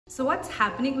So what's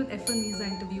happening with F1 visa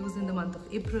interviews in the month of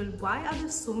April? Why are there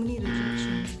so many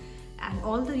rejections? And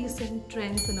all the recent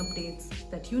trends and updates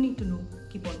that you need to know.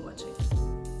 Keep on watching.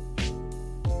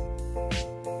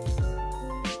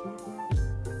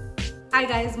 Hi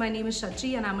guys, my name is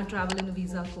Shachi and I'm a travel and a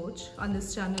visa coach. On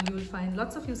this channel you will find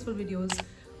lots of useful videos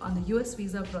on the US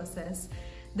visa process.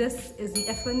 This is the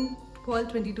F1 Call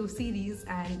 22 series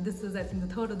and this is I think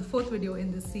the third or the fourth video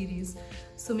in this series.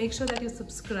 So make sure that you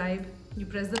subscribe, you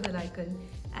press the bell icon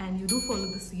and you do follow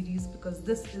the series because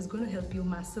this is going to help you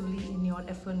massively in your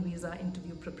F1 visa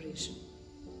interview preparation.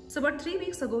 So about 3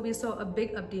 weeks ago, we saw a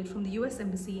big update from the US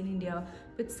Embassy in India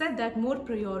which said that more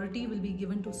priority will be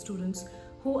given to students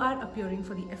who are appearing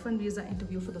for the F1 visa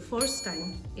interview for the first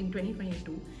time in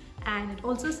 2022. And it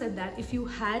also said that if you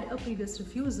had a previous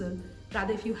refusal,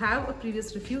 if you have a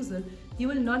previous refusal, you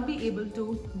will not be able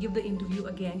to give the interview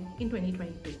again in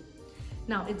 2022.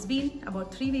 Now, it's been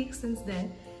about 3 weeks since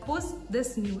then. Post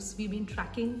this news, we've been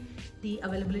tracking the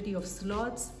availability of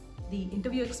slots, the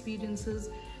interview experiences,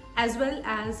 as well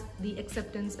as the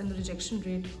acceptance and the rejection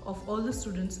rate of all the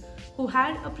students who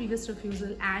had a previous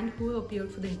refusal and who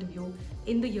appeared for the interview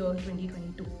in the year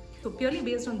 2022. So purely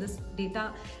based on this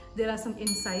data, there are some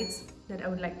insights that I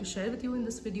would like to share with you in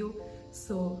this video.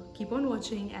 So keep on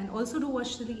watching and also do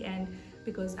watch to the end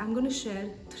because I'm going to share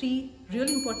 3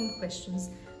 really important questions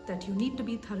that you need to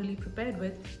be thoroughly prepared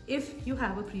with if you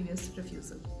have a previous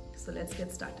refusal. So let's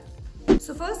get started.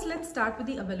 So first, let's start with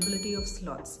the availability of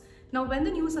slots. Now, when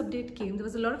the news update came, there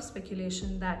was a lot of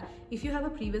speculation that if you have a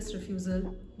previous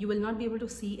refusal, you will not be able to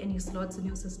see any slots in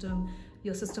your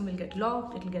system will get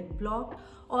locked, it'll get blocked,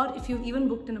 or if you've even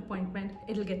booked an appointment,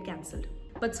 it'll get cancelled.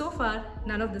 But so far,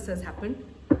 none of this has happened.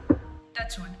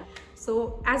 Touch wood.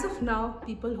 So as of now,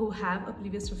 people who have a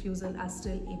previous refusal are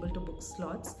still able to book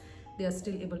slots. They are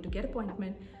still able to get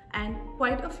appointment, and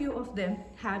quite a few of them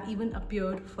have even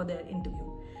appeared for their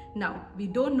interview. Now, we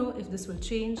don't know if this will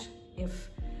change, if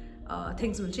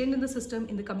things will change in the system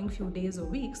in the coming few days or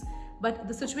weeks, but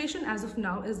the situation as of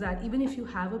now is that even if you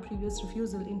have a previous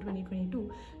refusal in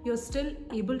 2022, you're still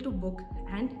able to book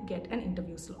and get an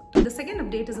interview slot. The second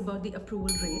update is about the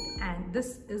approval rate, and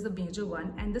this is a major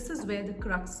one, and this is where the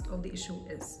crux of the issue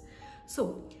is.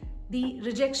 So the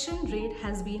rejection rate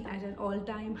has been at an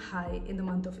all-time high in the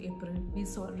month of April. We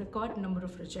saw a record number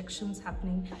of rejections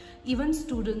happening. Even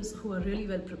students who are really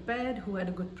well prepared, who had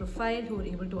a good profile, who were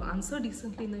able to answer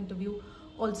decently in the interview,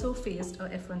 also faced a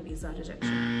F1 visa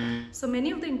rejection. So many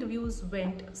of the interviews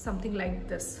went something like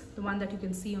this, the one that you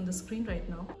can see on the screen right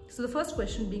now. So the first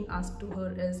question being asked to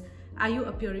her is, are you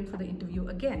appearing for the interview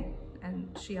again?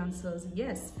 And she answers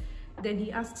yes. Then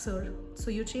he asks her, so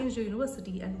you changed your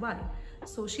university and why?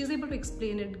 So she's able to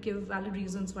explain it, give valid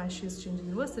reasons why she's changing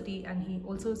university, and he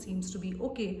also seems to be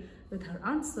okay with her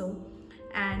answer.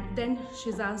 And then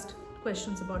she's asked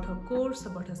questions about her course,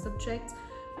 about her subjects,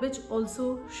 which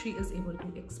also she is able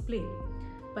to explain.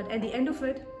 But at the end of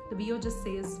it, the VO just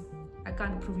says, I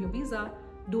can't approve your visa,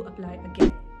 do apply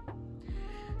again.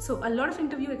 So a lot of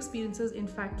interview experiences in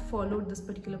fact followed this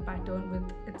particular pattern,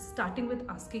 with it starting with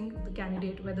asking the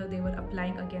candidate whether they were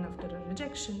applying again after a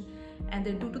rejection, and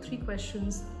then 2 to 3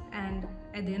 questions, and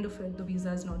at the end of it the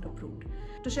visa is not approved.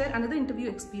 To share another interview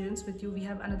experience with you, we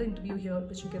have another interview here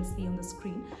which you can see on the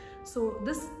screen. So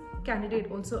this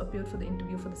candidate also appeared for the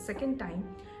interview for the second time,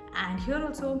 and here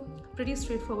also pretty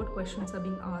straightforward questions are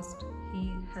being asked.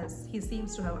 He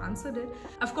seems to have answered it.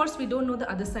 Of course, we don't know the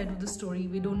other side of the story.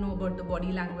 We don't know about the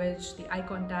body language, the eye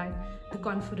contact, the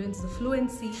confidence, the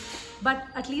fluency, but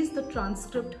at least the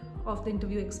transcript of the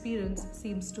interview experience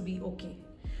seems to be okay.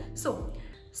 So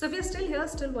if you're still here,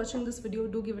 still watching this video,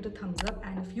 do give it a thumbs up.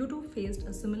 And if you too faced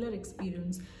a similar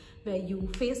experience where you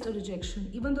faced a rejection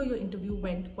even though your interview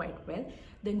went quite well,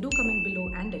 then do comment below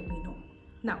and let me know.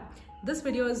 Now, this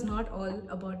video is not all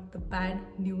about the bad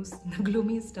news, the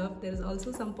gloomy stuff. There is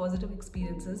also some positive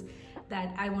experiences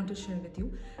that I want to share with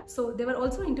you. So there were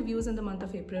also interviews in the month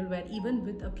of April where even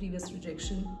with a previous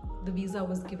rejection, the visa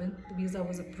was given, the visa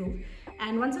was approved.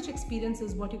 And one such experience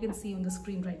is what you can see on the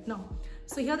screen right now.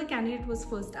 So here the candidate was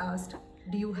first asked,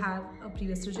 do you have a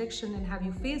previous rejection and have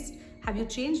you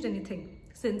changed anything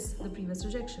since the previous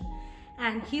rejection?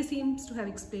 And he seems to have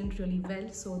explained really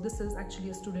well. So this is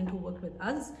actually a student who worked with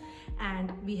us,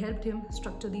 and we helped him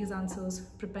structure these answers,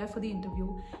 prepare for the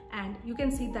interview, and you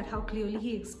can see that how clearly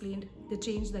he explained the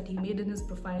change that he made in his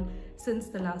profile since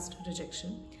the last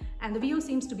rejection. And the VO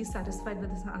seems to be satisfied with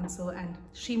his answer, and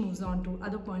she moves on to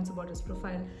other points about his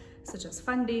profile, such as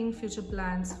funding, future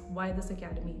plans, why this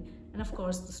academy, and of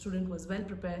course the student was well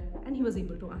prepared and he was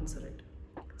able to answer it.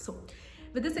 So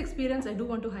with this experience, I do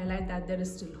want to highlight that there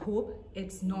is still hope.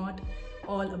 It's not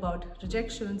all about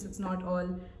rejections. It's not all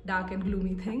dark and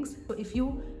gloomy things. So if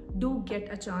you do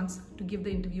get a chance to give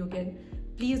the interview again,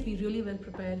 please be really well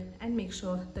prepared and make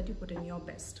sure that you put in your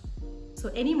best. So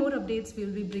any more updates we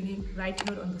will be bringing right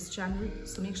here on this channel.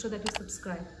 So make sure that you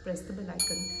subscribe, press the bell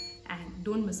icon, and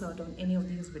don't miss out on any of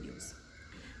these videos.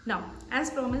 Now,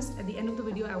 as promised, at the end of the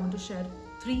video, I want to share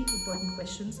 3 important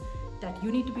questions that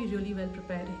you need to be really well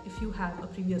prepared if you have a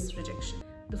previous rejection.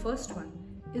 The first one,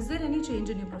 is there any change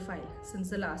in your profile since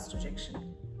the last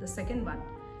rejection? The second one,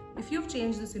 if you've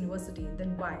changed this university,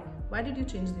 then why? Why did you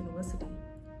change the university?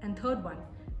 And third one,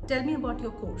 tell me about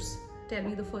your course. Tell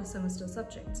me the first semester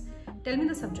subjects. Tell me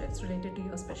the subjects related to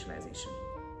your specialization.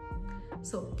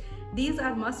 So these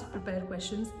are must prepare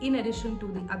questions in addition to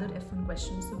the other F1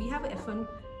 questions. So we have a F1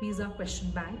 visa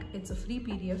question bank. It's a free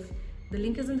PDF. The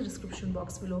link is in the description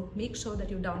box below. Make sure that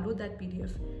you download that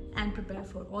PDF and prepare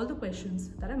for all the questions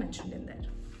that are mentioned in there.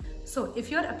 So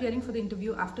if you're appearing for the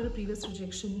interview after a previous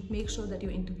rejection, make sure that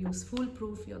your interview is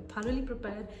foolproof, you're thoroughly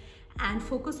prepared, and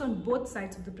focus on both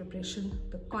sides of the preparation,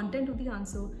 the content of the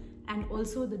answer and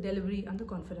also the delivery and the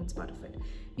confidence part of it.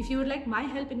 If you would like my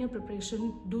help in your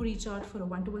preparation, do reach out for a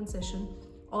one-to-one session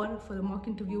or for a mock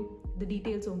interview. The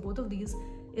details of both of these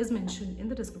is mentioned in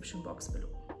the description box below.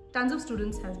 Tons of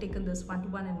students have taken this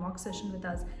one-to-one and mock session with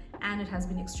us, and it has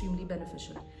been extremely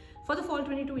beneficial. For the Fall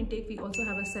 22 intake, we also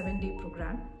have a 7-day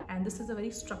program, and this is a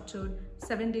very structured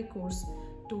 7-day course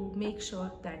to make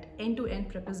sure that end-to-end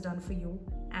prep is done for you,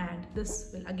 and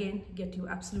this will again get you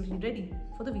absolutely ready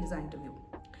for the visa interview.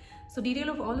 So detail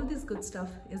of all of this good stuff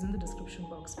is in the description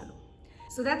box below.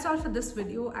 So that's all for this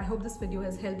video. I hope this video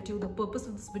has helped you. The purpose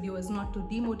of this video is not to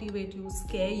demotivate you,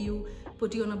 scare you,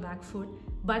 put you on a back foot,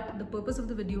 but the purpose of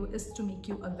the video is to make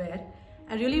you aware.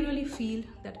 I really feel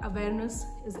that awareness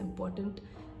is important.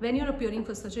 When you're appearing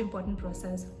for such an important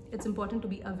process, it's important to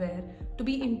be aware, to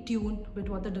be in tune with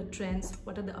what are the trends,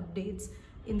 what are the updates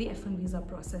in the F1 visa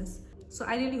process. So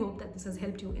I really hope that this has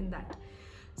helped you in that.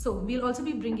 So we'll also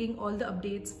be bringing all the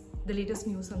updates, the latest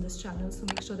news on this channel. So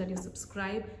make sure that you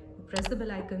subscribe, you press the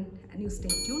bell icon, and you stay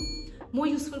tuned. More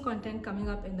useful content coming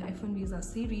up in the F1 visa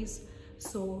series.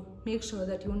 So make sure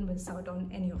that you won't miss out on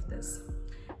any of this.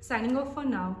 Signing off for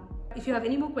now. If you have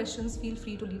any more questions, feel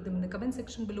free to leave them in the comment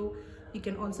section below. You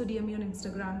can also DM me on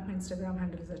Instagram. My Instagram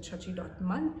handle is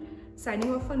 @shachi.mall.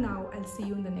 Signing off for now. I'll see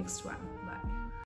you in the next one.